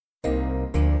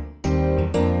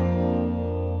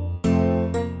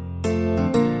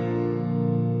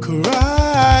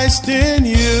Christ in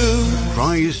you.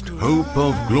 Christ Hope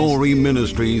of Glory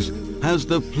Ministries has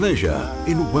the pleasure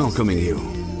in welcoming you.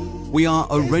 We are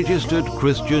a registered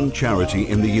Christian charity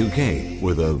in the UK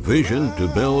with a vision to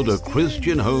build a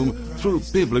Christian home through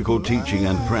biblical teaching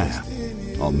and prayer.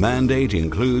 Our mandate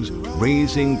includes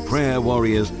raising prayer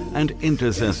warriors and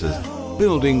intercessors,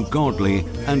 building godly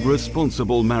and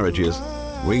responsible marriages,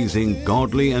 raising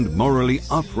godly and morally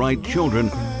upright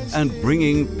children, and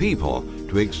bringing people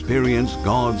to experience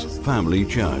God's family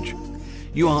church.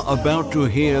 You are about to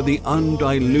hear the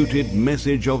undiluted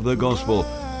message of the gospel,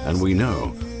 and we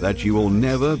know that you will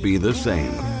never be the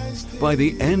same. By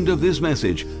the end of this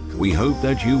message, we hope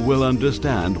that you will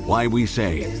understand why we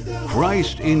say,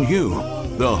 Christ in you,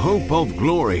 the hope of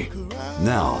glory.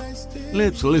 Now,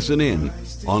 let's listen in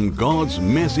on God's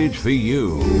message for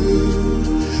you.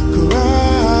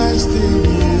 Christ in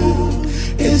you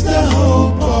is the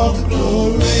hope of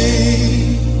glory.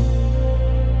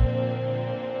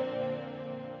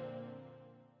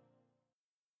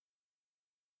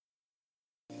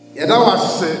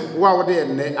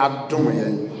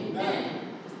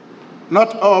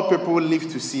 Not all people live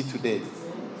to see today.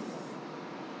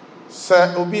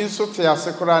 Sir, Obin Sotia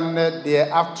Sekoran, the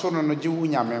afternoon no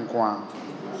Junya Menkwa.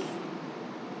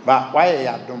 But why a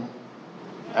yadum?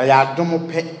 A yadum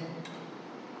pay.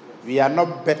 We are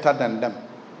not better than them.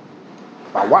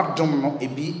 But what dum no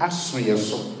be as so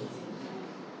yeso.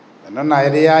 And then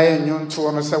I knew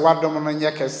to say what dum no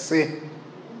yakase.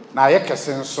 Na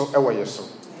yakase so ewa yeso.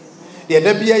 The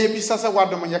Debia Bisasa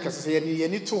Wadom Yakase, you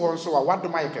need to also a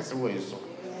Wadom Yakase way so.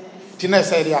 Tina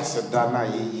said, yes, Dana,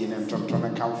 ye and Tonton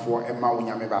and come for a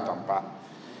Maunyame Batampa.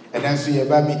 And then so your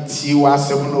baby Tiwa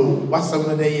Semuno, what's some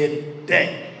of the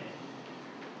day?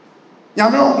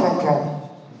 Yamon,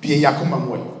 be a Yakuman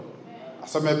way.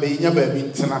 As a baby, your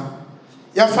baby Tina.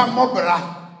 Yafam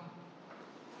Mobra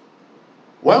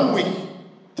 1 week,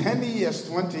 10 years,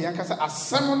 20 Yankasa, a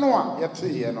Semunoa, yet,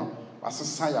 you know, was a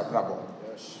Saya Bravo.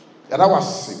 That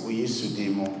was we used to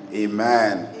demo.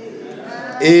 Amen.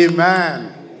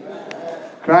 Amen.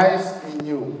 Christ in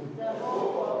you.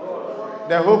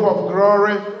 The hope of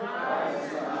glory.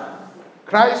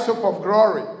 Christ's hope of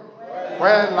glory.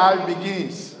 Where life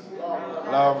begins,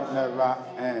 love never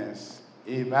ends.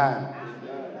 Amen.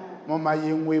 Mama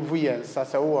yengwevuye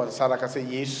sasa wo nsaraka se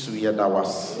Yesu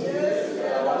yedawas.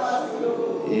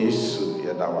 Yesu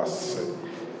yedawas.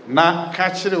 Na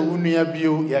kachire unua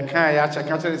bio ye kan ya cha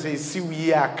kachire say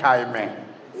siwi akai me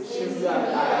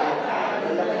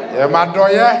ye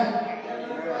madoye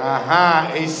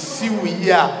aha esiwi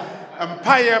ya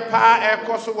mpaye pa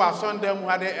ekoso wa sonda mu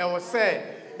hade e wo se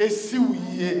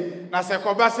esiwi na se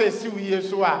koba se esiwi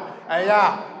so a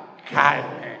aya kai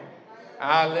me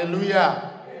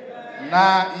hallelujah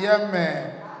na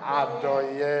yeme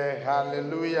adoye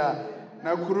hallelujah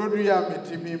na kurodu ya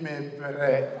mitimi me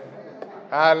pere.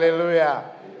 Hallelujah.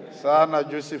 Sana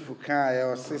Joseph Kaya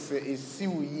or Sisse is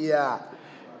Siwia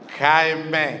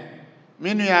Kaime.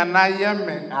 Minu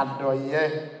Anayeme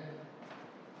Adoye.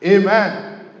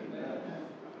 Amen.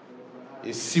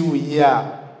 Is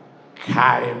Siwia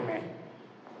Kaime.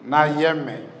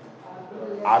 Nayeme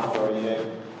Adoye.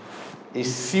 Is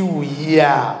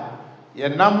Siwia.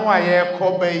 Yenamwa ye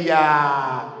kobe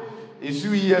ya. Is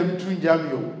Siwia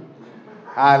Tunjamio.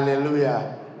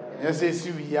 Hallelujah. Yes,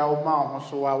 you are a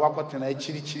so I walk on a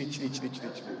chili.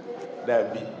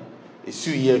 There be a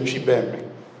su year tribeme.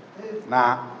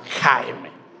 Na kaime.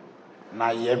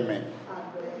 Na yeme.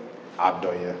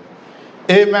 Adoye.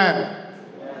 Amen.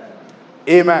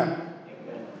 Amen.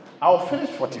 I'll finish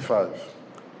 45.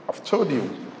 I've told you.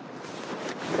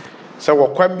 So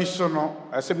what can be so no,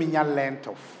 I say me length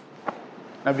of.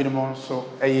 Na be the so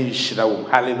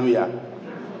hallelujah.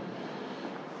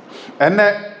 And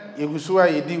then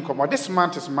this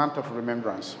month is month of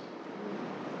remembrance.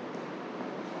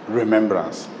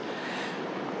 Remembrance.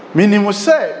 Minimum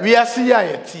say we are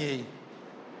seeing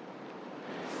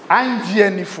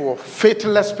and for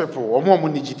faithless people or more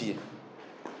money.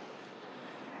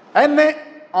 Any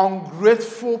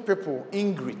ungrateful people,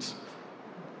 ingrid.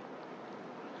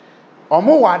 Or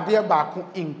more idea back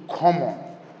in common.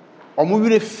 Or more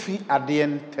will fee at the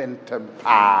end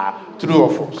true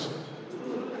of us.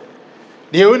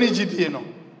 The only GD no.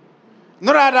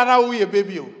 No rather now we a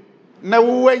baby. Na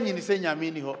when you say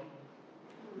Yamini ho.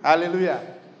 Hallelujah.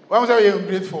 When was you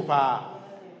grateful pa?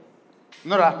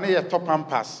 No rather near top and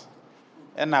pass.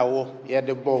 And now ye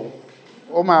the bow.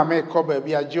 O ma me cover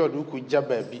be a jod who could jab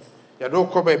baby. Ya don't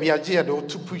cover be a jeer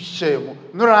to push shame.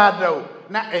 No rather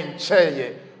na en chair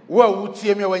ye. What would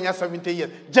see me when you're 70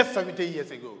 years? Just 70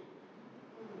 years ago.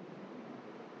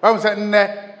 I was saying,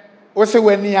 what's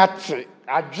when you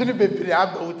adwene bebre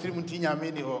aba wotirim nti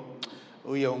nyame ni ho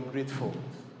we are ungrateful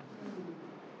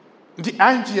nti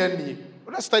angie ni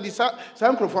we study sa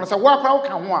microphone sa wa akra wo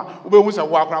ka ho a wo be hu sa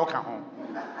wa akra wo ka ho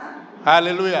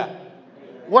hallelujah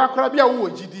wa akra bia wo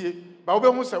gidie ba wo be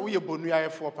hu sa wo ye bonu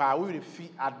ayefo pa wo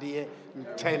refi ade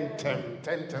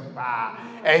tentem ba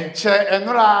enche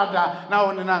enrada na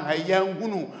woni na ha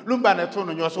yanhunu lumba na to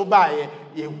no nyoso ba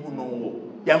ye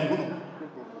hunu yanhunu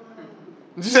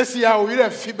ndisesi ya wo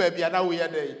refi ba bia na wo ye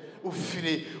dai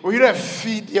ofire o yire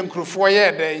fi de nkrofo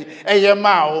ye den eye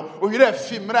ma o yire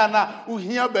fi mra na o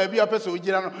hia ba bia pese o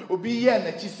gira no obi ye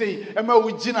na chi sei e ma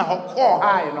o gina ho call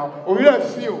high no o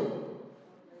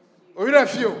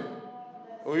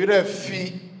yire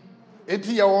fi it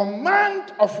is your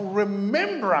month of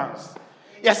remembrance.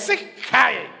 Yes,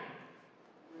 kai.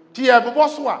 Tia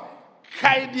boboswa.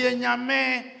 Kai di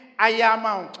nyame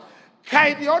ayama.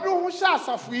 Kai di odo hu sha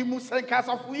asafu imu senka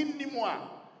asafu indimu a.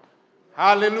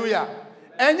 Hallelujah.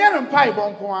 Enye mpai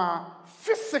bonko a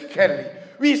physically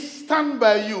we stand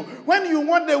by you. When you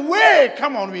want the way,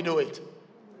 come on, we do it.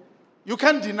 You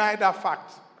can't deny that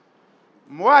fact.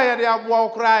 Mwa ya de aboa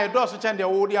okra e do so chen de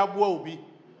wo de aboa obi.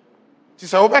 Ti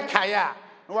se obekaya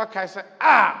no wakai say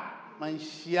man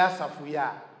hia safu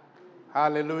ya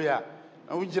hallelujah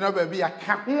na wo gina ba bi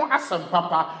aka ho asem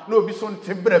papa na obi so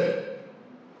ntebra bi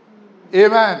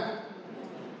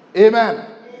amen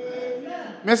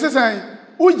me se say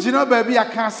wo gina ba bi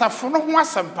aka safu no ho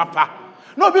asem papa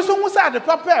na obi so hu sa de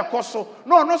papa ekoso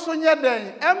na ono so nye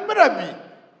den embra bi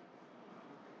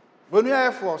bonu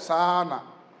ya for sana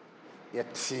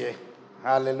yetie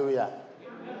hallelujah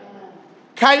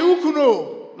kai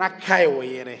ukuno na kai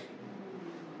woyere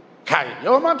kai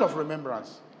your month of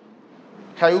remembrance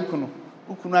kai ukuno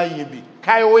ayebi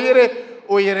kai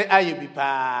oyere ayebi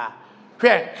pa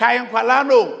hwe kai nkwala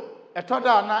no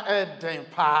etoda na eden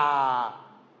pa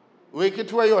we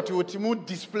kitwa yoti otimu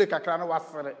display kakra na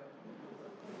wasere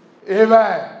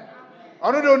amen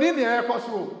ono do ni ne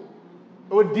ekoso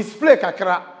o display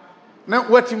kakra na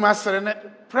watimu asere ne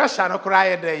pressure no kra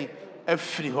eden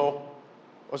afiri ho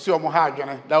osi omo ha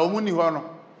adwene da omu ni ho no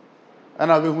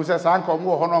ana be hu se sanka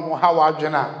omo ho no omo ha wa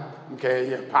adwene nke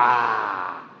ye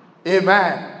pa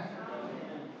amen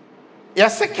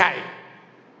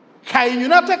kai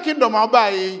United Kingdom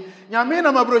abai nyame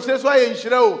na mabrochire so aye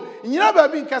nhire o nyina ba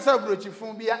bi nkasa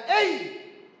brochifun bia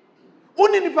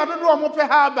uni ni padodo omo pe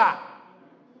ha ba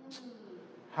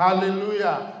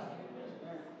hallelujah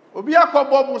obi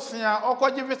akobo busia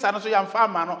okoje visa no so ya mfa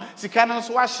ama no sika no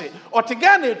so ahye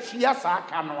otega na etua sa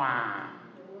aka no a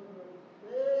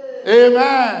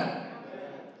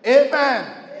amen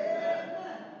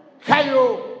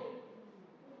kayo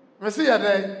mesi ya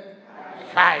dey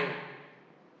kai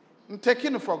I'm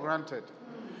taking it for granted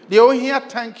the o here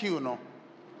thank you no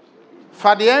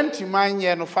for the anti man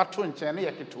ye no fato nche no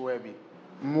yeketo bi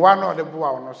mwa no de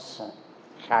boa no so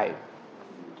kai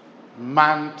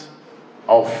month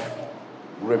of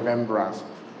remembrance.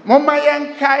 Mama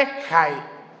yan kai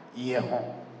ye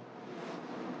ho.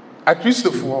 A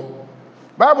Christopher.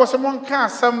 Bible say mon kan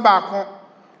asem ba ko.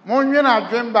 Mon nwe na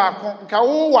adwen ba ko nka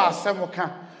wo wa asem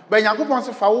ka. Ba Yakobon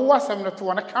se fa wo asem no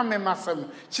to na ka me masem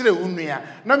kire unua.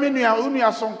 Na me nua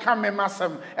unua so nka me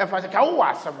masem e fa ka wo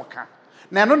asem ka.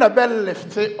 Na no na be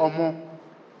lift omo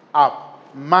up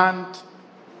month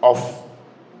of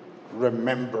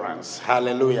remembrance.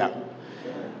 Hallelujah.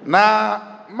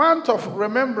 Now, month of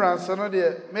remembrance,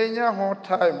 many whole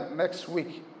time next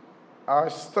week. I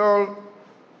still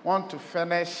want to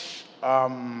finish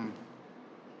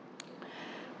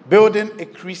building a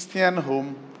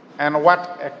home and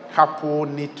what a couple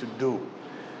need to do.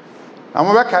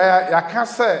 I can't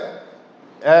say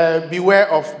beware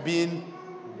of being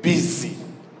busy.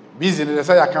 Busy, they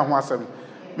say I can't want some.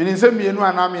 Meaning, some you know,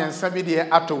 and some be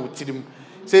the ato tirim.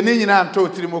 Say, Nina and to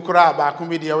Tirimukura back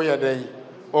media way a day.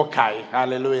 Okay,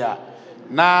 hallelujah.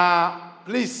 Now,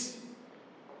 please.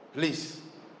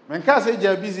 When I say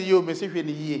you're busy, you may say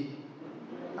ye.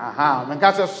 When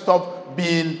I say stop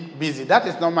being busy. That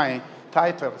is not my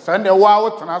title. So in the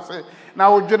world, and I say,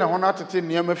 now we're doing one out of 10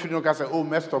 years, I say, oh,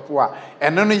 messed up,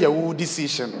 and only your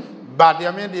decision. But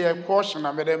I mean, the caution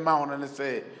I made a mount and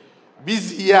say,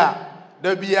 busy, yeah.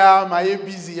 The bia my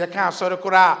busy, I can't sorry,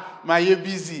 my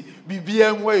busy,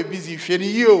 BBM way busy, shady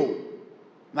you.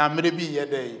 Now, maybe ye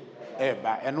day,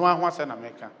 and one wants an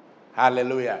American.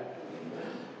 Hallelujah.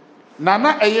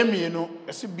 Nana ayemi, you know,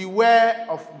 beware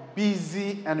of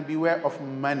busy and beware of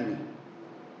money.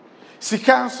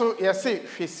 Sikanso, yes, say,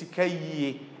 Sika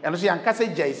ye, and see, and Cassa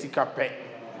Jessica Pay.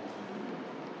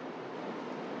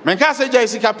 Mencassa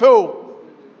Jessica Po.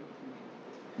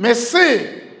 May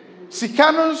say,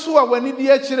 sika no nso a wani di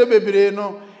akire bebre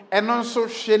no eno nso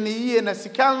hwe ne yie na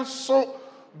sika nso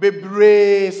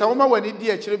bebre sa woma wani di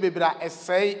akire bebre a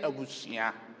esai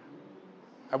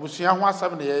abusua ho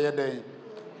asam na ye den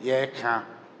ye ka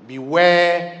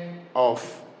beware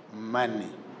of money.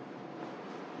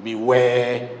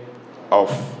 Beware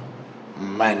of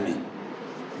money.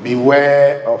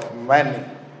 Beware of money.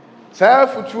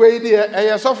 Self-trade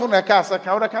dey sofo na ka asa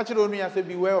ka ka kire onu ya say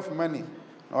beware of money.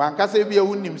 No anka say bia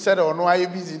wunim say da ono aye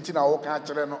busy nti na wo ka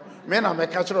kire no. Me na me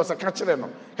ka kire o say ka kire no.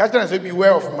 Ka kire say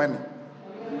beware of money.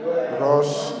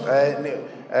 Because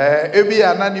ebi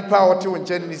ana nipa wote wo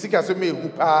nche ni sika so me hu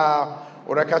pa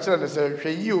o da ka kire no say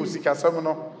hwe yi o sika sam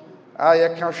no aye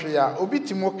ka hwe ya obi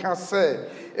timo ka say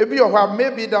ebi ohwa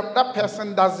maybe that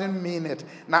person doesn't mean it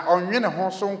na onwene ho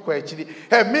so nkwa akiri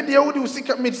he me de wudi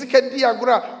sika me sika di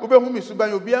agoro obe hu me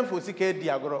suban obi anfo sika di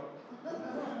agoro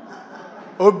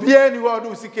obi ani wo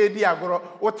do sika di agoro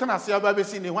wo tena se aba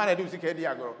besi ni hwan na de sika di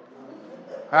agoro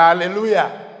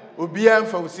hallelujah obi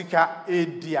anfo sika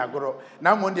di agoro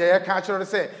na mo de ye ka kiro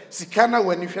se sika na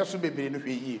wani hwe so bebere no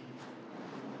hwe yi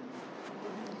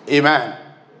amen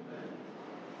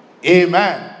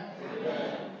amen.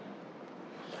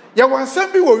 Ya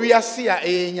wansam bi wo wiase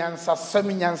a nyansa sam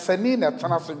nyansani na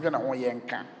tana so dwena ho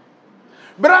yenka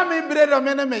bra me bre do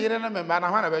me na me yire na me ba na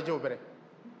hwana beje obre.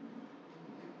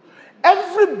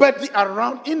 Everybody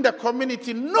around in the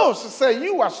community knows say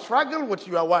you are struggling with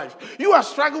your wife, you are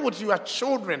struggling with your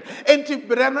children. Enti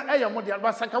bre no mo de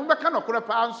alba saka mo beka no kore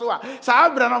pa anso a sa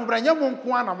abra na mbra nya mo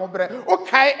nko ana mo bre o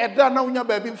kai eda na unya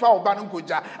ba bi mfa oba no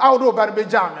nkoja a wo do oba be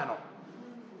ja me no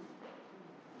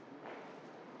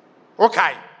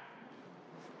okay.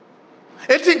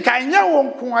 Eti kanya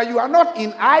wonko, you are not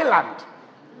in Ireland.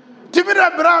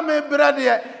 Timira bra me bra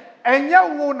de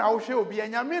enya wo na wo hwe obi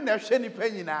enyame na hwe nipa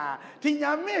nyina ti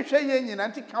nyame hwe ye nyina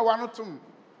nti ka wa no tum.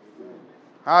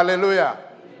 Hallelujah.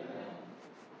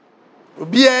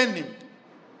 Obi anim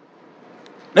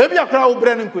na bia kra wo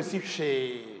bra no nkosi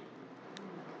hwe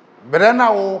bra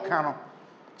na wo ka no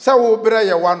se wo bra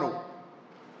ye wano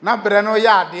na bra no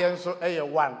ya ade enso eye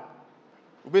wan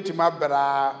obetima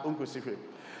bra nkosi hwe.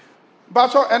 But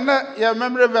so and your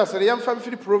memory verse,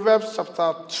 the Proverbs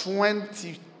chapter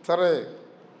 23.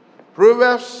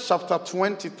 Proverbs chapter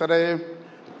 23,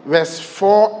 verse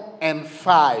 4 and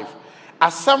 5.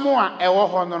 Asamoa ewo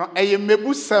hono eye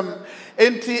mebusam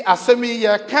enti asemi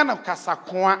ye kan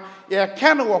kasakoa ye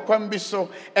kan wokwam bi so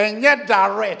enye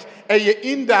direct eye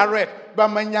indirect ba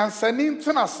manyansani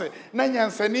ntenase na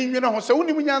nyansani nwene ho se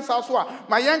woni munyansa so a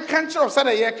ma yen kan kire so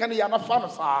da ye kan ya na fa no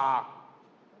sa.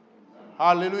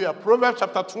 Hallelujah. Proverbs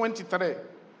chapter 23.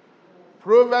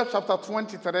 Proverbs chapter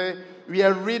 23. We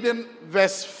are reading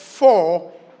verse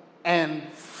 4 and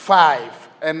 5.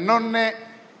 And none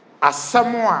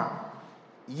asamoa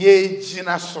ye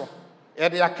jina so.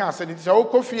 Ede aka se nti o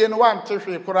kofie no wan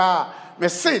tehwe kura me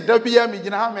say da bia me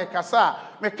jina ha me kasa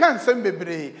me kan sem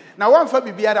bebre na wan fa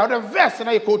bibia da o verse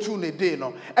na ye ko tu ne day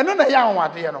no eno na ya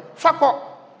anwade no fakọ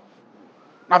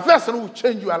na verse no will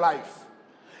change your life.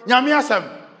 Nyame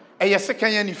asem eye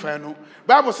second year nifanu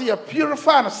Bible say you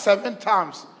purify 7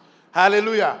 times.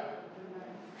 Hallelujah.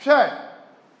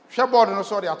 Share board no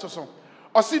sorry atoso.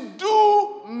 Or say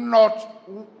do not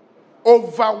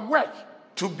overwork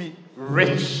to be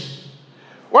rich.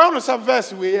 One of some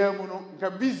verse we no ka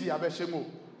busy abeshemo.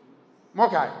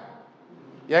 Mokai.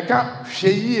 You can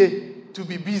sheye to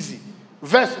be busy.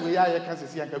 Verse we are you can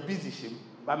say you can busy shim.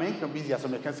 But me can busy as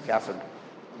me can say.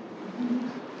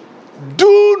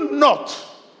 Do not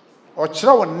or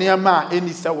chira niama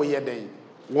eni sa wo ye den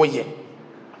wo ye.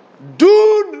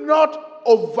 Do not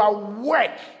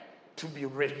overwork to be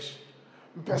rich.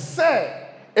 Mpese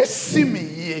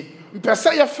esimi ye.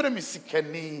 Mpese ya frame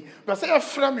sikani. Mpese ya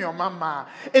frame your mama.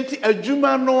 Enti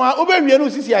adwuma no a obewie no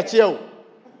sisi ache o.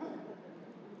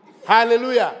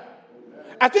 Hallelujah.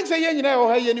 I think say ye nyina o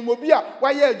ha ye ni mo bia wa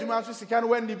ye adwuma so sika no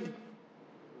wandi bi.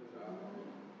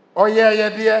 O ye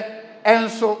de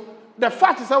enso the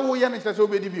fact is that wo ye no kire so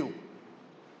obedi bi o.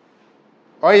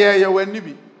 O ye wandi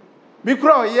bi. Bi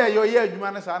kura o ye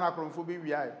adwuma no sa na akromfo bi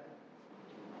wi aye.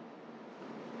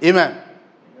 Amen.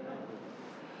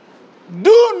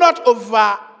 Do not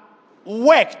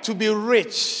overwork to be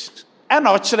rich and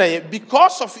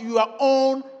because of your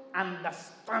own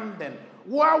understanding.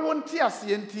 Wa wonti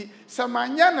asienti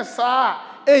samanya ne saa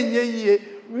enye yie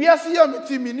wiase ya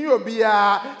mitimi ni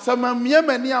obia samamia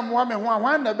mani amoa me ho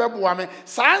ahwan na beboa me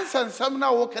sansensam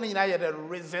na wo kan nyina ye the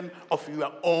reason of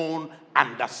your own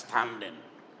understanding.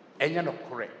 Enye no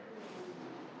correct.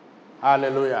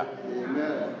 Hallelujah.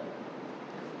 Amen.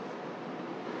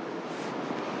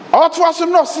 All to us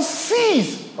no see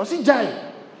sees or see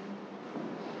giant.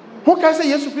 Who can say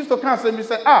Jesus Christ can say me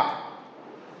say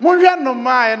monhwe no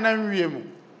ma na nwie mu.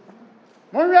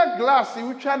 Monhwe glass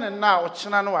which one na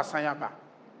ochina no wasan aba.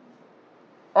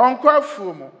 Onko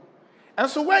afuo mu.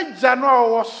 Enso wagya no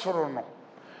owo soro no.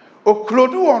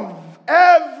 Oklodu on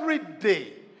every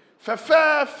day. Fe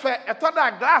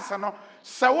etoda glass no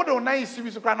se wo do na isi bi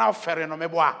so kra na ofere no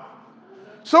meboa.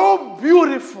 So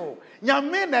beautiful.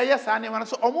 Nyame na yes ane man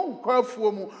so omo nkwa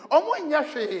afuo mu omo nya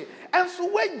hwe enso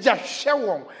wagya hwe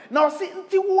won na o se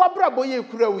nti wo abrabo ye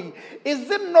kura wi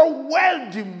is it not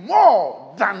worthy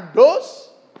more than those?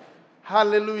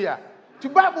 Hallelujah. The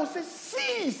Bible says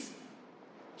cease,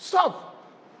 stop,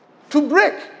 to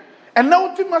break. And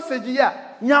now the message here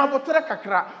nya abotere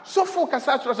kakra so focus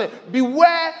actually say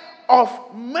beware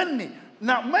of money.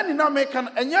 Now, money now make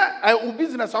an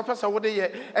business officer what they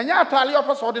hear, and your Italy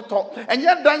officer what they talk, and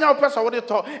your Daniel officer what they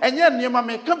talk, and your Nima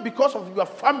may come because of your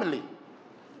family.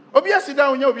 Obia sit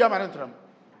down, you'll be a man.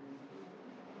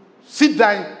 Sit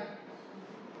down,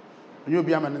 you'll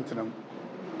be a man.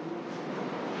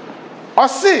 Or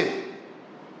say,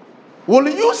 will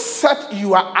you set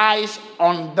your eyes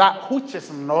on that which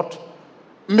is not?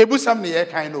 Maybe some near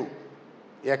kind of.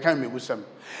 Ya kan mebusam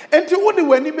enti wode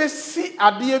wani be si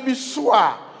ade bi so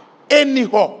a eni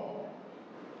ho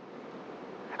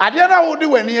ade na wode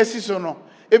wani asi so no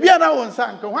ebi ana won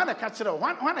sanka hwan na ka kire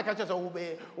hwan na ka kire so wo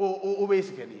be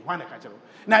sikani hwan na ka kire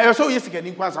na e so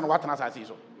yesikani kwansa no watana sa asi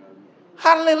so.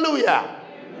 Hallelujah.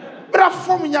 Bra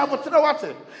fom nya botere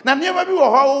wate na niema bi wo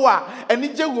ho wo a ani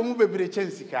je wo mu bebere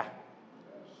chensika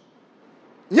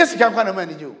yesika kwa na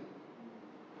mani je wo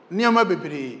niema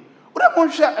bebere. Ura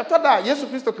monsha etoda Jesus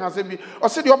Christ can say be or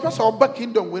say the person oba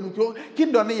kingdom when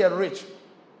kingdom na rich.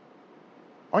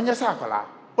 Onye sa akwala.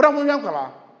 Ura monhwa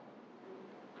akwala.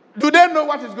 Do they know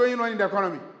what is going on in the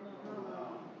economy?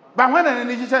 But when an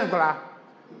energy akwala.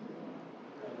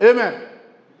 Amen.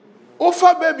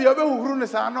 Ofa baby obe huhuru ne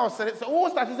sa na o say o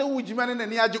start say wo jima ne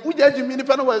ni age wo jimi ni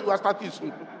pe no was start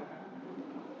school.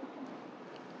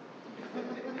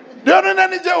 Do no na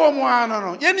ni je wo mo ano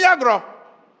no. Ye ni agro.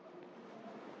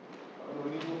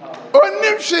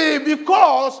 Onimshi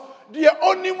because the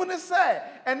onimune say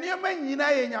and you may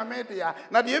nyina ye nyame dia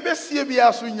na de besie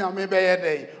bia so nyame be ye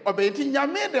den obeti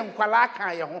nyame de nkwala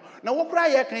kan ye ho na wo kura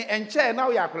ye kan enche na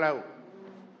wo yakula o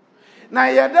na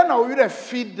ye de na wo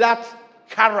feed that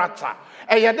character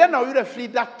e ye de na wo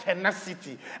feed that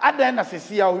tenacity adan na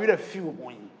sesia wo feed wo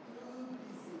bon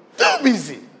too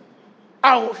busy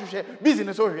wo hwehwe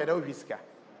business wo hwede wo hwiska.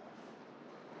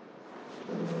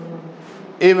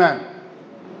 Amen.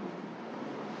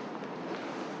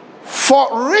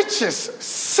 For riches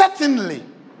certainly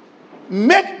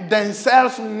make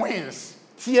themselves wins.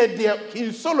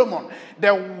 King Solomon,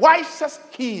 the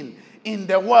wisest king in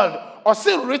the world, or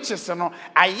say riches,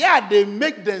 they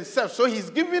make themselves. So he's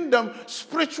giving them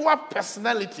spiritual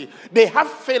personality. They have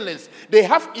feelings, they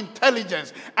have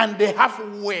intelligence, and they have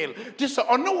will. This is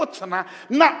no what's na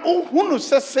who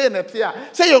say that here.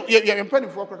 Say you're penny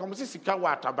for come see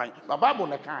water by Bible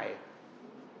na kai.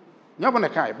 Nyabo na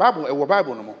kai Bible e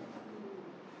Bible no more.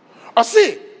 Or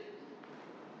see,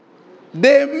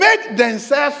 they make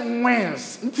themselves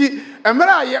wins. Nti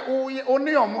emra ye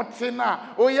oni omote na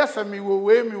o yesa mi wo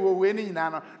we ni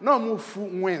nyina no mo fu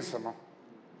wins no.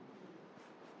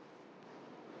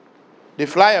 They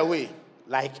fly away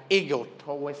like eagle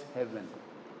towards heaven.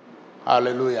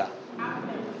 Hallelujah.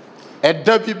 Amen. E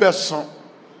dabi beso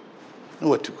no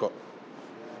watuko.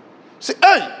 Say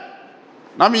hey,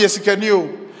 na me yesikani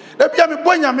o. Dabi am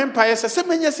bonya me mpaye se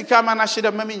menya sika ma na hye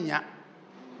ma menya.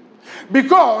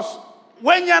 Because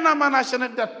when you na man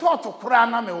the thought to cry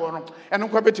na me wono eno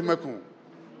kwa betimaku.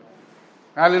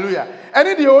 Hallelujah.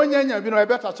 Any the onyanya bi no e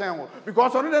better chen wo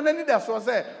because on the need that so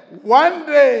say one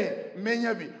day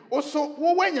menya bi also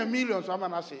wo wanya millions ama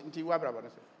na hye nti wa braba no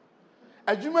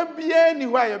say adwuma bia ni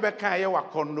hwa ye be kan ye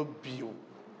wakono bio.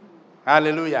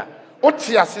 Hallelujah.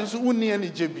 Otia senso uni ani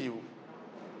je bio.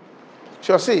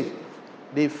 So say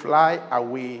they fly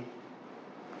away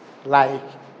like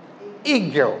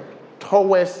eagle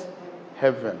towards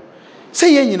heaven.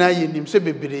 Say ye nyina ye nim se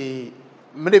bebre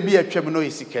mre bi atwam no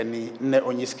isikani ne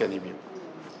onye sikani bi.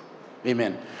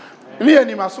 Amen. Me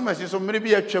ani masoma si so mre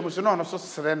bi atwam so no so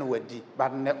sere no wadi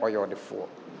but ne oyodefo.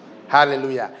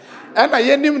 Hallelujah. And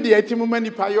I nim the atimu mani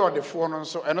pa yodefo no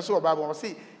so eno so Bible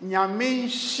say nyame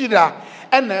nhira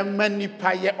and mani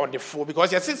pa ye odefo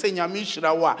because yes say nyame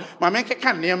nhira wo a ma menke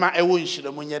kan nema e wo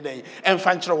nhira mo nyeden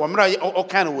emfa nkyere wo mra o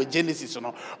kan wo Genesis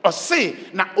no o say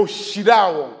na o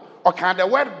hira wo o kan the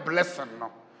word blessing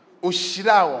no o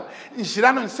hira wo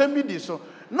nhira no nsem bi di so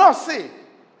no say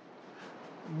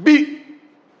be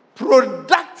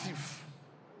productive.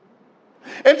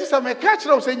 And some catch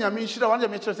of saying Yamin should want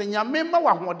to say Yamima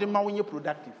what the when you're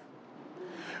productive.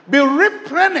 Be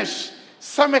replenished.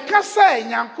 Some say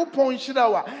Yankupon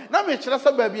Shidawa. Now me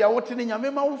chasa baby, I want in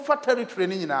Yamima fat territory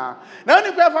now. Now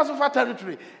only pay for fat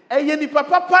territory. A yeni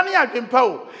papa pani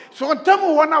agimpo. So on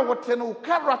temu wana wotenu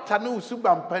character no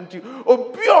subam panty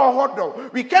or pure hodo.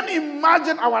 We can't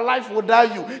imagine our life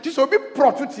without you. Just will be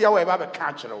property our baby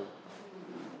catch.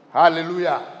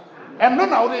 Hallelujah. And no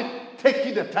now they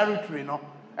take the territory, no.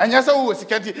 And yes, oh,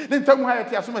 security. Then tell me how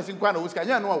to assume a sinquano was can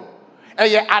you know.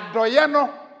 And ye adoyano.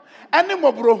 Any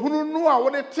mobro who know I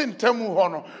would tin temu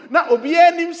hono. Now obi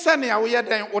any sunny away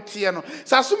then otiano.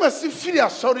 Sasuma si free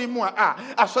sorry more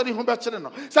sorry home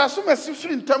bachelor. Sasuma si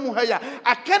free in temu haya.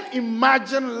 I can't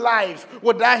imagine life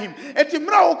without him.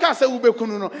 Etimra oka se ube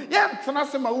kununo. Yam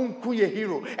tanasema kuye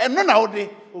hero. And no now they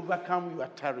overcome your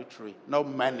territory. No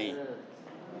money.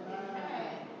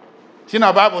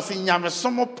 Tina Bible saying nyame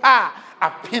somo pa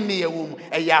apene ewum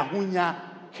eyahunya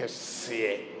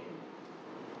kese.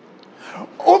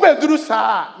 Obeduru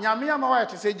saa nyame amawa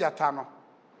te se jata no.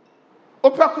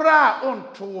 Opakura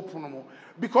onto opuno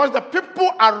because the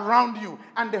people around you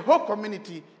and the whole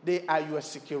community, they are your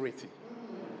security.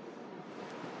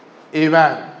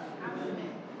 Amen.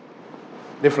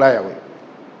 They fly away.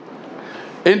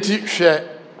 Enti she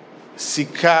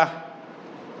sika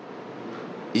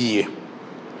iye.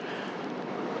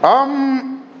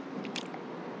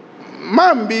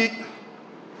 Mambi,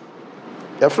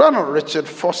 a friend of Richard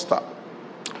Foster.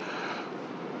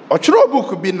 Ochiro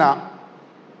book be now.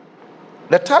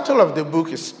 The title of the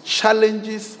book is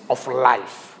Challenges of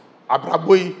Life.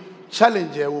 Abraboi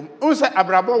challenge. Unse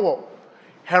abrabo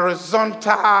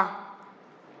horizontal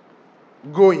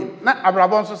going. Na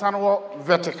abrabon so sanwo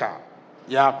vertical.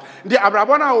 Yeah. The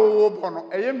abrabona wo bono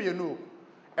eyemienu.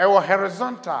 Ewo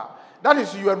horizontal. That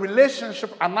is your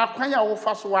relationship and na kwanya wo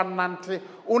fa so wanante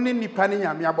oni nipa ni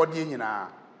nyame abode nyina.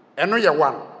 Eno ye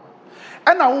one.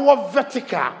 And wo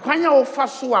vertical kwanya wo fa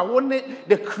so a woni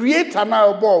the creator na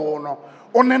obo wo no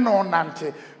one no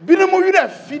nante. Binomo you dey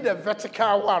feed the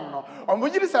vertical one no.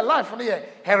 Omogiri say life no ye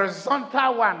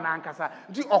horizontal one na nkasa.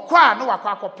 Nti okwa na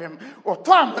wakwa akopem.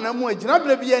 Oto amana mu agina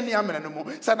bra bia ni amana no mu.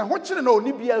 Say na ho kire na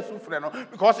oni bia sufre no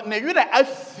because na you dey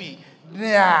afi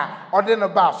Nia or then a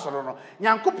basoro.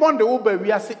 Yankupon the Uber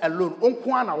we are alone.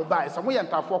 Unkwana will buy some way and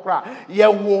tafokra. Ye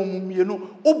womb, you know,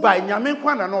 Uba,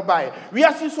 Yamenkwana no buy. We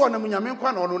are since one of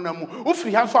Yamenkwana or no.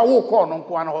 Ufri has a walk on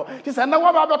Kwano. He said, now what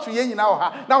about to yen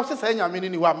now? Now, says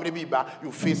Yamin, you are maybe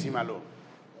you face him alone.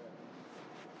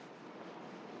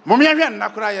 Momian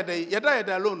Nakura day, you died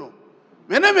alone.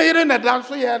 Whenever you're in a dance,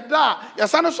 you die. Your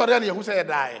son is sorry who say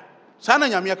die. Sana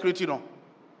Yamia Cretino.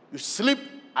 You sleep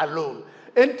alone.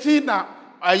 Entina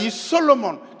ayi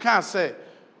Solomon can say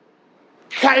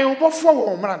kayo bofo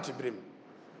wo mranti brim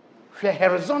hwe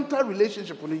horizontal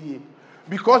relationship no yi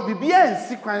because bibia en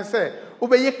sequence say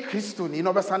obeye Kristo ni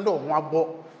no besande ho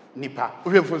abo nipa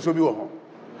ohwe mfonso bi wo ho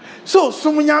so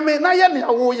sumunyame na ye ne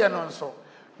awo ye no nso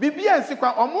bibia en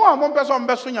sequence omo a mo mpeso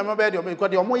mbeso nyame be de omo because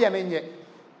de omo ye ne nye.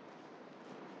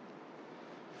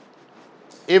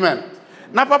 Amen.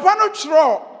 Na papa no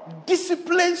chro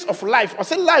disciplines of life. Or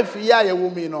say life ya ye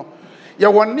woman no. Ya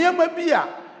won niema bia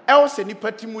e wo se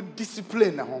nipa ti mu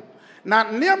discipline na ho. Na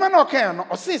niema na okan no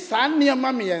o se sa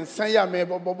niema me yensan ya me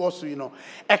bobo so yi no.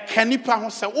 E ka nipa ho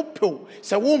se wo pew,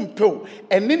 se wo mpew,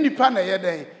 eni nipa na ye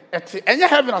den ete enye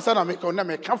heaven asa na me ka na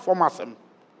me ka form asem.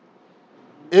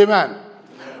 Amen.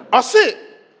 O se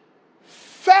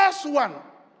first one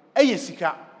e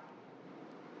yesika.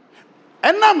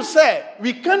 And I'm say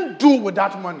we can't do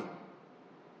without money.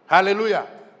 Hallelujah.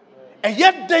 And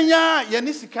yet denya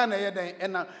yenisika na yeden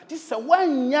and this is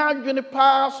one yadwene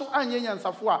pa so anye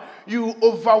nyansafo you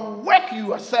overwork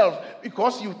yourself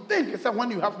because you think it's when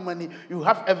you have money you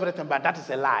have everything, but that is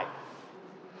a lie.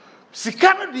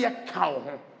 Sika no de ka ho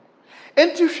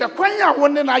enti hwekwanya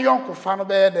woni na yonko fa no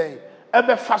be yeden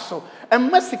ebe fa so and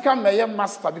masika meye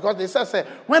master because they say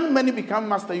when many become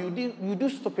master you do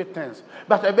stupid things,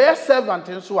 but ebe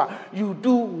servant so you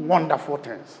do wonderful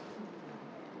things.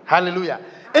 Hallelujah.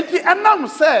 Enti anam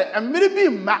say emiri bi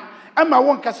ma ama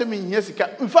won kase me hia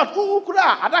sika. In fact,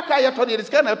 ukura adaka ye to the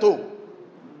sika na to.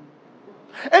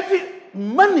 Enti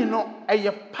money no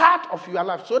a part of your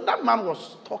life. So that man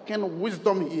was talking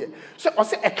wisdom here. So o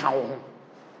say e kan wo ho.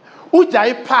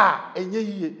 Ujai pa enye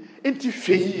yie. Enti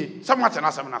hwe yie. Somewhat na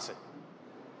asem na se.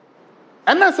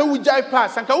 Ena say ujai pa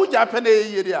sanka ujai pa na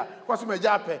yie dia. Kwase ma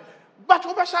ujai pa. But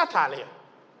wo be sha atale.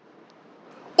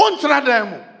 Ontra dan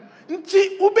mu.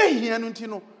 Nti ubehia no nti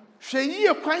no hwe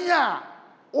yie kwan a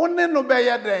one no be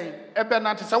ye den ebe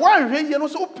na te se wan hwe yie no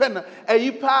so open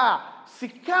ayi pa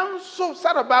sikan so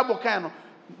sara bible kan no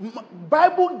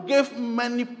Bible gave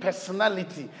many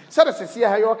personality. So the see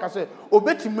how you can say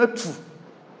obeti metu.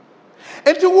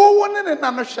 Enti wo woni ne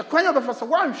na no hwe kwan ya befa se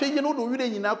wan hwe yi no do wire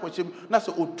nyina akwachem na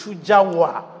se otuja wo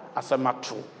a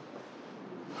asemato.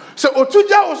 So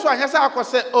otuja wo so anya se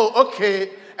akose oh okay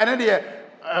and then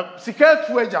sika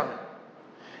tu agam.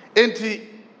 Enti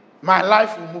my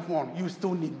life will move on. You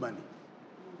still need money.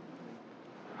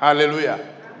 Hallelujah.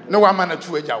 No one man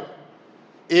tu agam.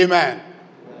 Amen.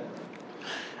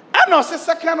 And also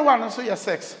second one also your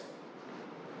sex.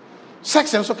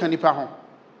 Sex and so can nipa ho.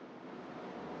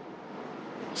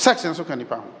 Sex and so can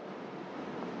nipa ho.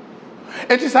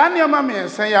 It is any ama me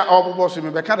say ya obobo so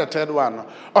me beka the third one no.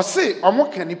 O say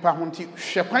omo kan nipa ho nti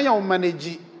hwekwan ya o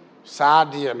manage saa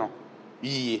de no.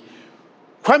 Yi.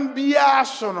 Kwan bia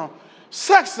so no.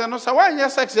 Sex no say wan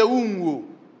sex e wunwo.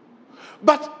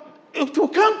 But it will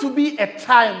come to be a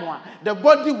time when the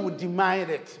body will demand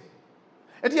it.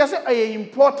 It is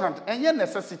important and a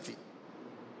necessity.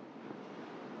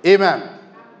 Amen.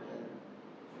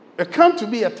 It come to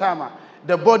be a time when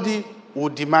the body will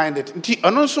demand it.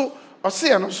 And also, I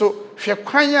say, and also,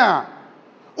 shekwanya,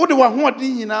 udi wa huwa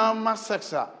di yina ma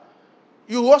sexa.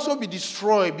 You will also be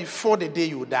destroyed before the day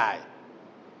you die.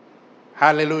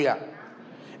 Hallelujah.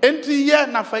 Enti ye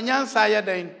na fanyansa ye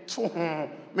den to ho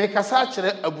me kasa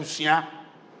kire abusia.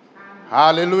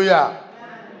 Hallelujah.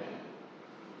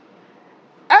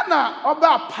 Ena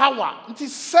oba power nti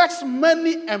sex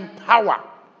money and power.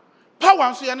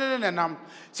 Power so ye ne nam.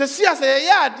 Se sia se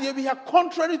ye ade bi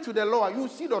contrary to the law, you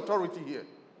see the authority here.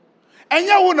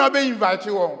 Enya wo na be invite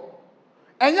won.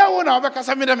 Enya wo na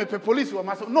obekasa me dem pe police wo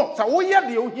maso. No, sa wo ye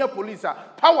de wo here police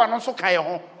power no so kan ye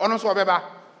ho. Ono so obeba.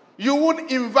 You won't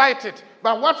invite it.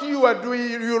 But what you are doing,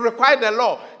 you require the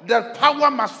law. The power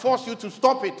must force you to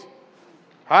stop it.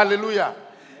 Hallelujah.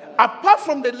 Apart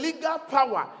from the legal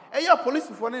power, your police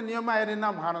for near my name,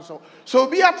 so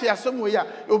be at your somewhere,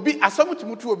 you'll be a somewhat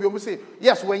to be say,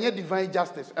 yes, when you're divine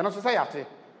justice and society.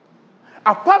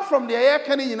 Apart from the air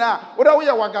canning, what are we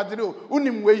are Wagadu,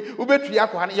 Unim way,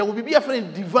 Ubetriaco, you will be a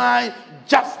friend divine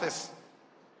justice.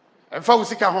 And for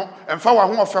sick home, and for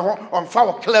home of on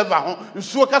for clever home, and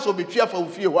so cast will be cheerful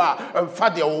if you are, and for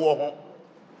the war home.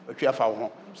 A cheerful home.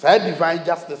 So divine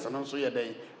justice and also your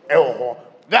day.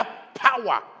 That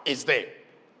power is there.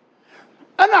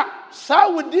 And now,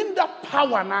 so within that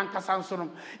power, Nanka Sansonum,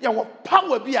 you will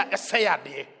power be a say a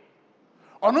day.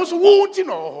 On also won't you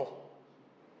know.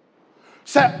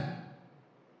 Sir,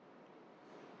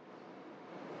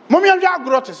 Mommy and Jack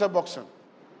brought us a boxing.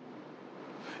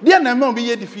 Dear Nemo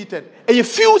be defeated. A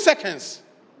few seconds.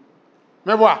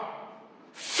 Remember,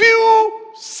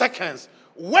 few seconds.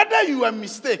 Whether you are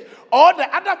mistake or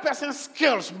the other person's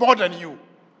skills more than you.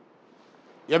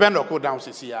 You better go down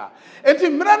to see her. And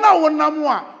in Mrana one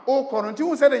namwa, O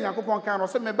Coronti said in Yakupon can or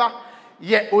say meba,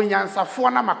 ye onyansa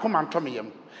fona macoman tomium.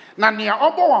 Nania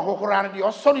obo and hokorani,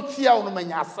 your solitaire on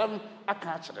Manyasam, a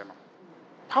catch them.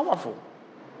 Powerful.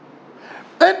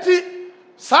 And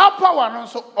sa power no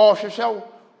so or shall.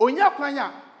 Onya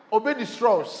kwanya obe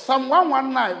destroy Psalm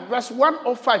 119 verse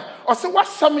 105 or say what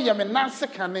some ye me nanse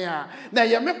kanea na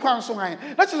ye me kwan so han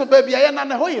na che so baby ye na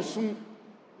ho yesum.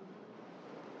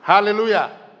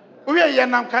 Hallelujah. We ye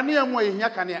nam kanea mu ye hia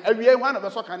kanea awie hu na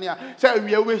be so kanea say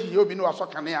awie we hi obi no aso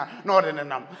kanea na ode ne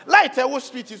nam light e wo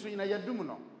street so ina ye dum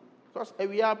no because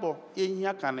awie abo ye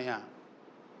hia kanea.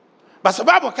 But the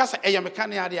Bible kasa e ye me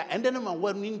kanea dia and then man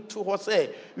wan into ho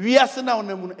say we ase na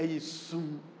onamu no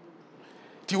ayesum.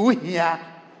 We hear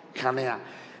kanea.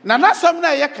 Nana some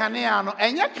na ye kanea no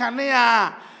enya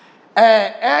kanea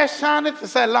shine to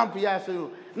say lamp ya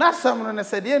so. Na some no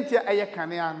say de entia eye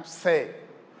kanea no say.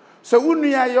 So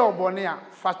unua ye obone a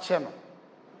fa che no.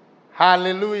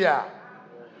 Hallelujah.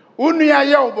 Unua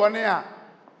ye obone a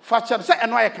fa che say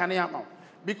eno eye kanea no.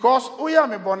 Because uya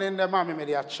me bone ndem ma me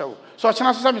de a chew. So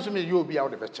chena so me so me ye obi a wo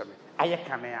de be che me. Aye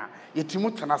kanea.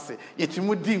 Yetimu tenase,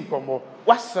 yetimu di nkomo.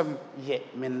 Wasem ye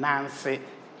me nanse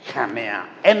kanea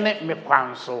ene me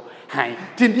kwanso han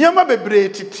ti niema bebre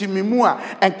titi mimu a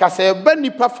enkasa eba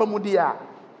nipa famudi a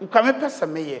nka me pese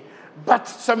meye but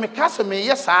se me kasa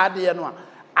meye saade no a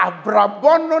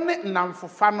abrabono ne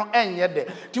namfofa no enye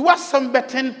de ti wasem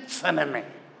beten seneme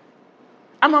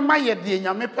ama maye de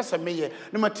nyame pese meye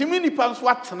ne matimi nipa nso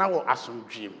atena wo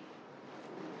asomdwem.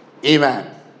 Amen.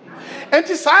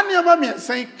 Enti sa niema me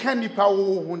sen kan nipa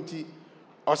wo hunti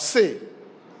o say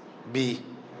be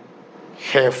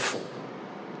careful.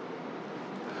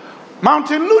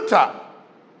 Martin Luther,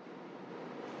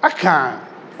 I can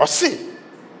or see.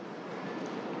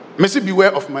 May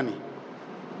beware of money.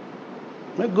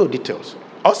 May go details.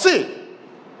 Or say,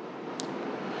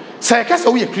 say, I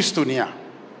we a Christiania.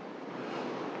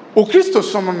 O Christo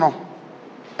som no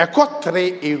e got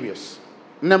 3 areas.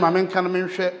 Ne ma men kan men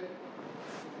hwe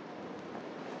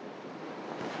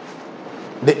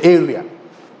the area.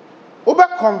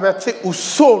 Oba convert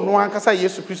uso no ankasa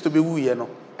Yesu Christo be wuye no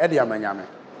e de amanyame.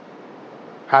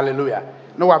 Hallelujah.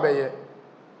 No wa be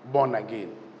born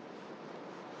again.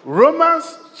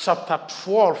 Romans chapter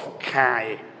 12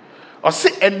 kai. O se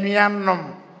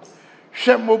enuanom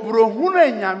hwe mobro hunu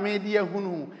anyame de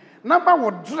ahunu na ba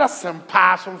wo drasem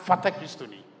pa so fata Christo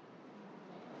ni.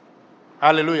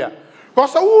 Hallelujah.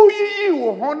 Because who yi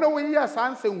wo hono we yi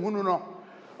asanse hunu no.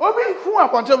 Obi hu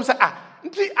akonto say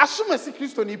nti asomasi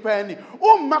Christo ni pa ni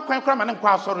o mma kwan kra ma ne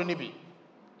kwa asoro ni bi.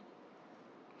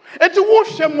 Eti wo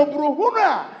hwe mobro hunu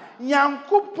a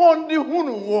Yankopon di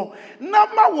hunu wo na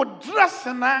ma wo dress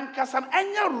na ankasa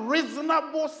anya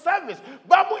reasonable service.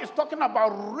 Bible is talking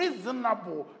about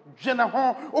reasonable jene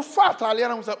ho o fa atale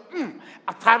na say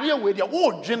atare we dia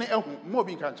wo jene ehu mo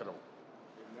bi kan kire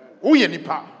wo ye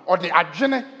nipa o de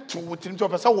adwene to wotim to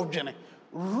pesa wo dwene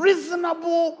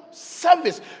reasonable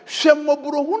service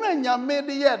hwemoburo hunu anyame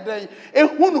de ye den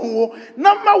ehunu wo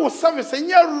na ma wo service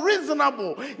anya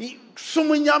reasonable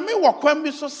sumu nyame wakwan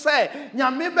bi so say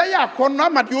nyame be ya akono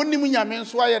amade onim nyame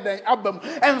nso aye den abam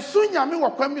enso nyame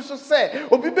wakwan bi so say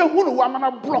obi be hunu wo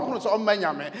amana block no so o ma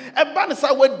nyame e ba ne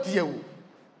sa wadie wo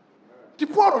ti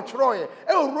Paul Troye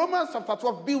Romans chapter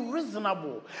 12 be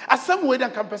reasonable asem we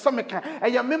dan kan pesa meka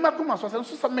eya mema kuma so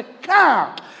se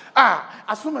meka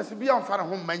asoma se bia onfara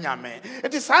ho ma nyame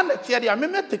it is and tie dia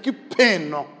mema take pain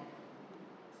no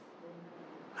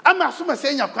ama asoma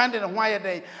se nya kwan de ne ho aye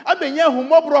den abenya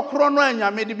humobro kro no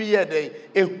anyame de bi ye den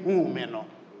ehu me no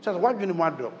just wadwene mu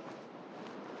ado.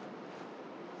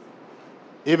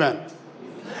 Amen.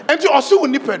 And also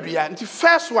unipadua. And the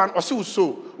first one also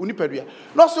so unipadua.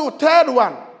 No, so third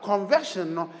one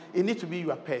conversion. No, it need to be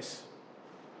your pace.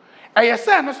 I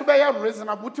say no so be your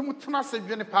reasonable. Timutana se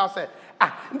dwene pa say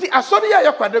nti asori ya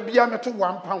yakwada bia meto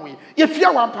 1 pound. Ye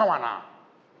fia 1 pound na.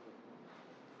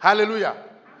 Hallelujah.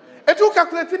 Etu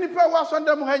calculate ni pa wa so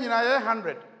ndam ha nyina ye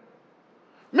 100.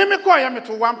 Me ko ya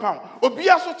meto 1 pound.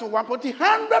 Obia so to 1 pound.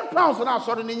 100 pounds na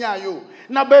asori ni nya yo.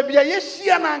 Na ba bia ye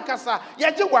hia na nkasa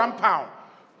ye je 1 pound.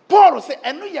 Paul say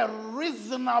eno ye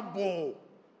reasonable.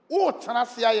 O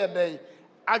tanase aye den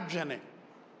adwene.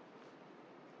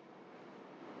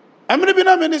 Emre bi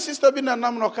na me ni sister bi na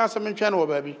nam no ka se me ntwe no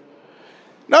ba bi.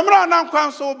 Na mra na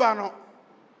nkwan so ba no.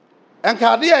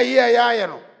 Enkade aye aye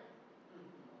no.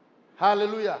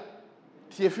 Hallelujah.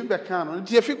 Tiefi be kan no.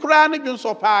 Tiefi kura ne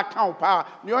dwonso pa kan pa.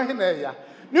 Ne o he na ya.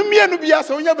 Ne mienu bi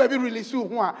ase onya ba bi release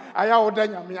hu a aya wo da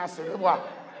nyame ase bo a.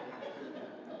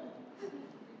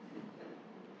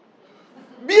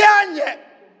 Bianye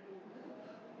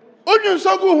onyu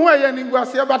nsogu hu aye ni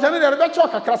nguase batane de be cho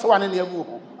kakra se wane ne agu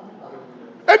hu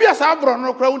ebia sa abro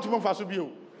no kra wuntimo mfaso bio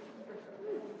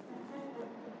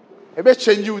ebe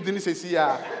change within sesi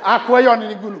ya akwa yo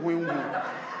ne gu hu ngu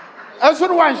enso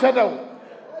no wan shada wo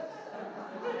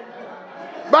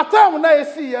batam na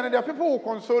esi ya the people will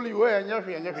console you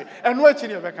enye eno achi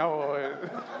ne be ka wo.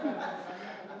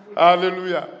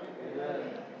 Hallelujah.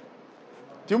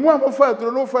 Timu amofa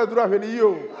aduro no fa aduro ahwe ni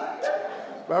yo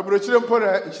ba brochire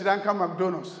mpora nchiranka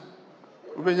McDonald's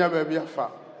ubenya ba bia fa.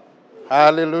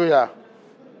 Hallelujah.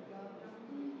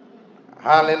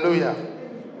 Hallelujah.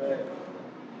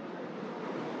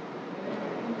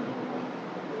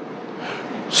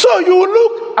 So you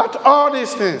look at all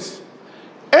these things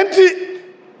and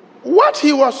what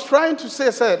he was trying to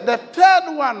say said the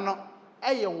third one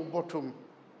bottom.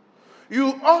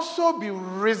 You also be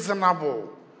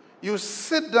reasonable. You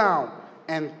sit down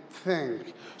and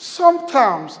think.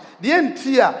 Sometimes the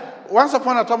entire once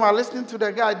upon a time I was listening to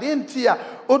the guy, the entire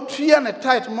Otria and a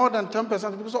tight more than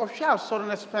 10% because of share certain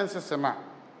expenses.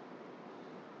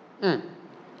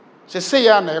 She say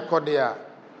ya na ekọ there.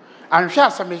 And share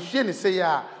some machine say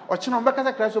ya or chinomba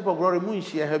ka Christ of glory mu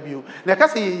nhia ha bio. Na ka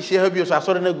say nhia ha bio so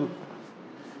asori na gu.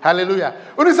 Hallelujah.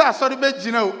 Uni say asori be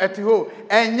gina o eti ho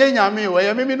enye nyame o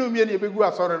ye meme no mie na ebegu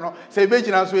asori no say be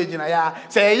gina so e gina ya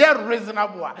say ye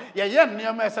reasonable a ye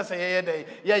nneema ese say ye dey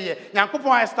ye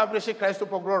Nyankopon establish Christ of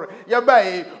glory ye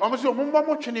bai o mo say o mo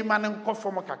mo twene ma ne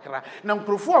nkofo mo kakra na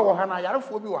nkrofo a wo ha na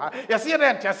yarefo bi wo ha ye say ye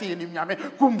dey ntase ye nim nyame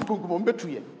kum betu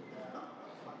ye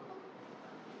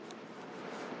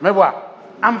mebwa.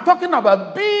 I'm talking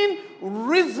about being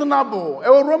reasonable.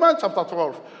 Romans chapter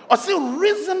 12. Or see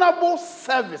reasonable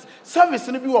service. Service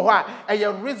in the view of what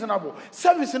a reasonable.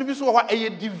 Service in the view of what a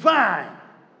divine.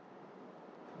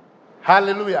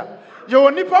 Hallelujah. You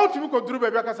will nip out to go through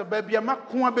baby because a baby a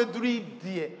makuma bedri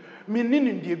dear.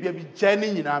 Meaning dear baby journey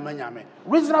in Amanyame.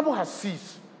 Reasonable has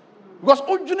ceased. Because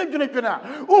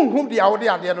whom the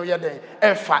idea no yet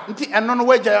a fat and non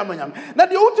way German. Now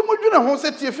the ultimate junior who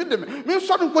said to feed them, means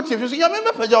certain put you, you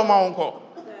remember Pajama uncle.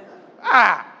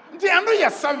 Ah, the under your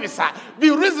service,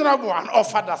 be reasonable and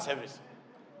offer that service.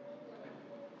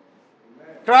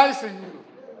 Christ in you.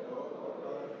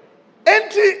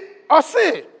 Enti or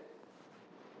say,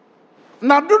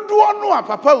 now do no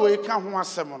papa we can one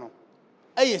semono.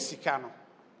 Aye, Sicano.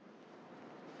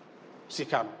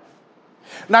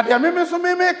 Now, the Mimi so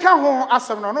me make ho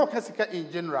asem no kasika in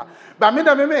general. But me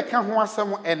da me make ho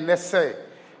asem and let's say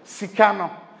Sicano.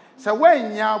 So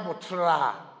when ya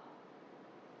botra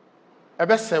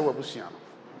ebe say wabusia.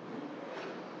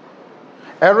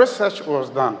 A research was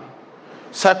done.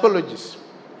 Psychologists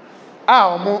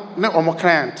omo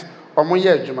client omo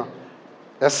ye adwuma.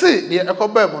 They say the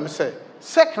ekoba no say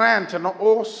client no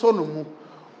also no mu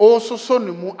also so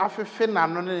nimu afefe na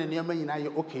no ne niam nyina ye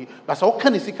okay but so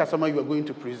can sika sama you are going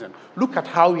to prison. Look at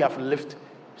how you have left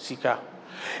sika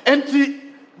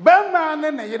enti ba ma ne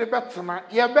na yere betena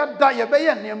ye beda ye be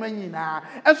ye niam nyina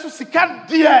enso sika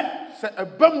de se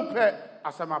abamu pe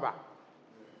asama ba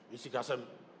sika sam.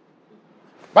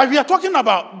 But we are talking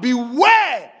about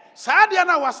beware sadia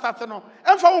na was start no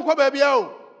emfa won ko ba bia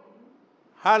o.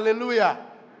 Hallelujah.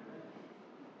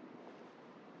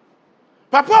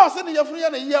 Papa said the free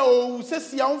and a year old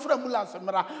says young from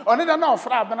Mulansamara, or neither no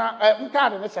frabana,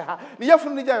 Mcard and Saha, the year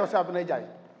from the Jay or Sabanajay.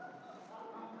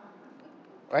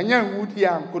 When young Woody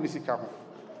and Kunisika,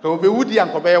 go be Woody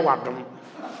and Kobe Wadum.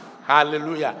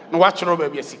 Hallelujah. No watch no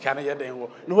baby, Sikana,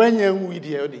 no when young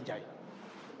Woody or the Jay.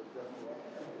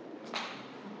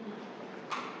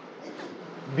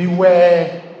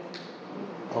 Beware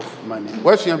of money.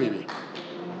 What's your baby?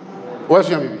 What's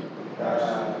your baby?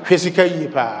 Physical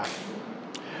yipa.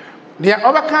 The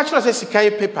other culture says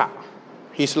Sikai paper.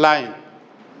 He's lying.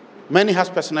 Money has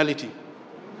personality.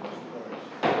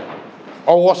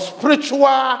 Or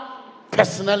spiritual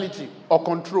personality or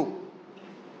control.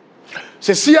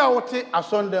 Se siya wote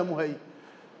asonde mu hayi.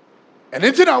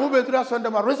 Anything I will be to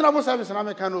asonde ma reasonable service na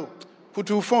me can put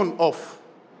your phone off.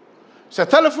 Se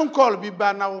telephone call bi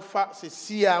ba na wo fa se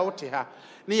siya wote ha.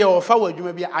 Ni ye wo fa wa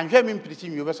adwuma bi anhwe me mpiriti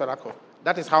mi obe sorako.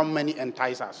 That is how many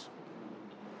entice us.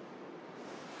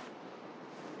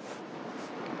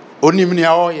 Onimni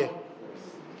aoye.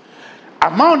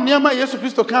 Amount niama Yesu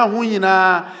Kristo kan ho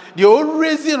nyina the old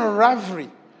raising rivalry.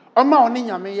 Oma oni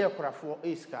nyame ye korafo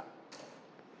iska.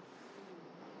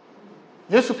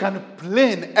 Yesu can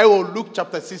plain Luke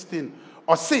chapter 16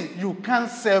 or say you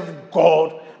can't serve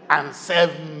God and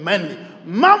serve money.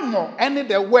 Mammon, any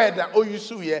the word that you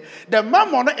see here, the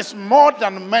mammon is more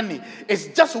than money. It's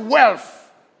just wealth.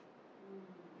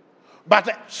 But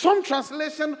some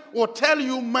translation will tell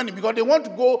you money because they want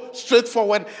to go straight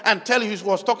forward and tell you he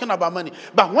was talking about money.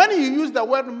 But when you use the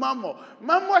word mammon,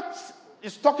 mammon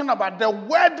is talking about the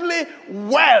worldly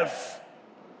wealth.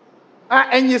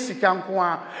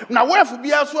 Now wealth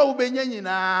be as well be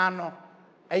no.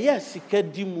 Yes,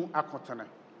 dimu akotene.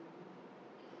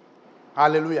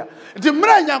 Hallelujah. The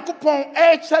mra Yakupon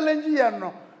challenge here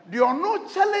no. The no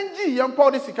challenge young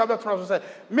Paul is covered from say,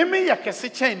 Mimi Yakesi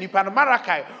chain ni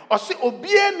Panamarakai, or see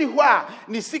Obie ni wa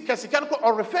ni sika sikanko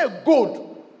or refer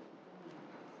gold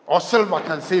or silver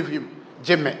can save him.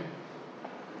 Jimmy.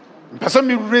 Person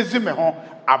me raise him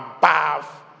above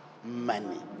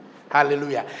money.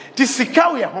 Hallelujah. This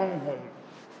sika we home.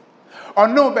 Or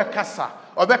no bekasa,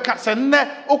 or bekasa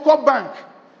ne oko bank.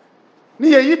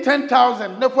 Ni ye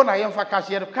 10,000, ne for na yemfa cash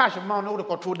here cash amount no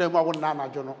control them wa na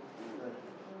jono.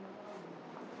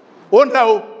 Oh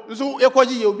no, so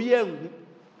ekoji you be en.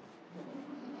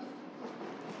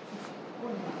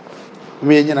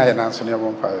 Me nyina ya nanso ne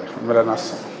bon pae. Mera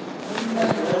naso.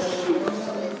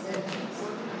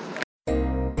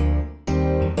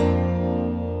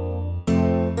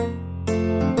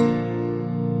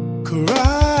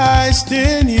 Christ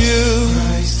in you.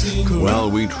 Well,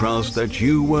 we trust that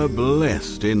you were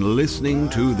blessed in listening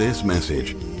to this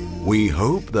message. We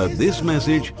hope that this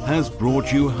message has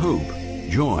brought you hope,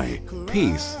 joy,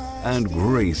 peace, and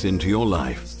grace into your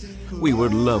life. We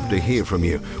would love to hear from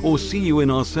you or see you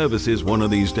in our services one of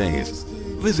these days.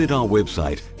 Visit our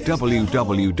website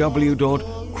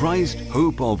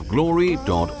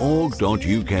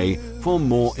www.christhopeofglory.org.uk for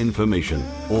more information,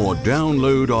 or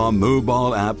download our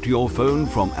mobile app to your phone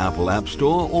from Apple App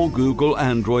Store or Google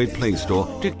Android Play Store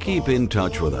to keep in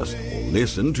touch with us, or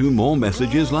listen to more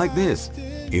messages like this.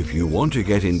 If you want to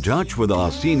get in touch with our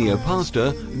senior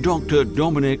pastor, Dr.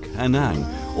 Dominic Hanang,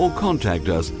 or contact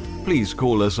us, please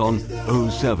call us on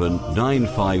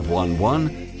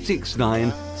 079511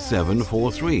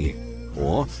 69743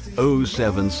 or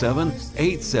 077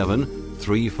 87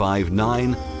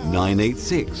 359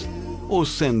 986 or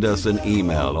send us an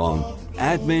email on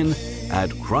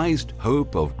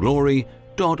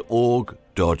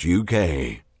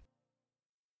admin@christhopeofglory.org.uk.